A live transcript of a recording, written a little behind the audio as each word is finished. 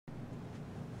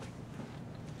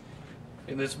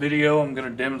In this video I'm going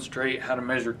to demonstrate how to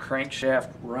measure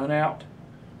crankshaft runout,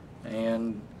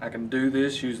 and I can do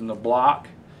this using the block.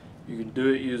 You can do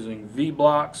it using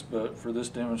V-blocks, but for this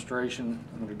demonstration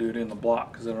I'm going to do it in the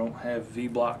block because I don't have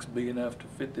V-blocks big enough to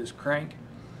fit this crank.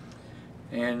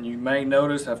 And you may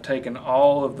notice I've taken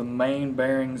all of the main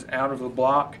bearings out of the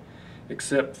block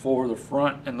except for the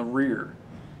front and the rear,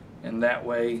 and that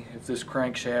way if this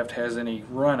crankshaft has any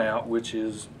runout, which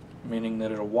is meaning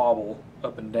that it'll wobble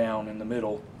up and down in the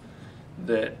middle,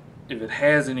 that if it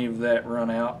has any of that run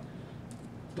out,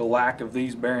 the lack of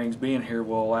these bearings being here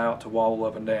will allow it to wobble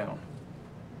up and down.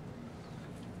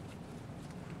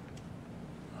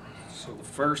 So the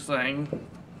first thing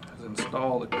is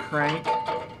install the crank,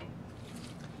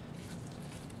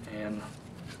 and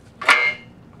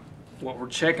what we're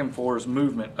checking for is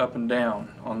movement up and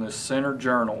down on this center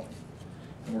journal,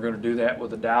 and we're going to do that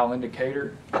with a dial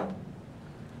indicator.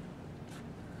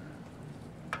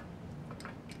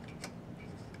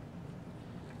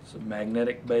 It's a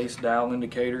magnetic base dial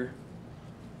indicator,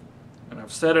 and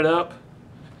I've set it up,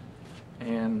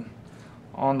 and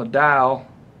on the dial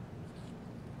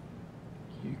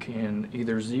you can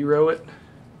either zero it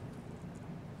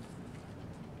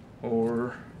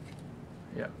or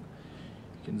you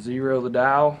can zero the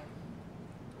dial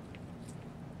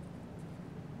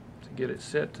to get it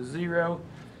set to 0,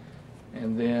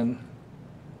 and then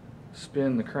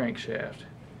spin the crankshaft.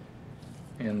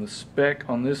 And the spec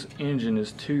on this engine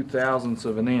is 2/1000ths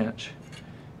of an inch,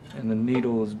 and the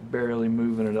needle is barely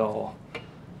moving at all.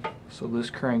 So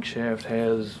this crankshaft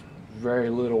has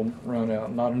very little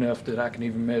runout, not enough that I can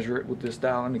even measure it with this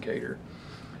dial indicator.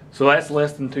 So that's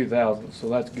less than 2/1000ths, so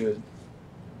that's good.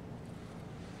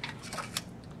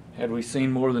 Had we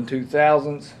seen more than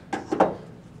 2/1000ths, the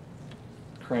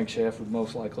crankshaft would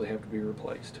most likely have to be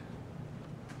replaced.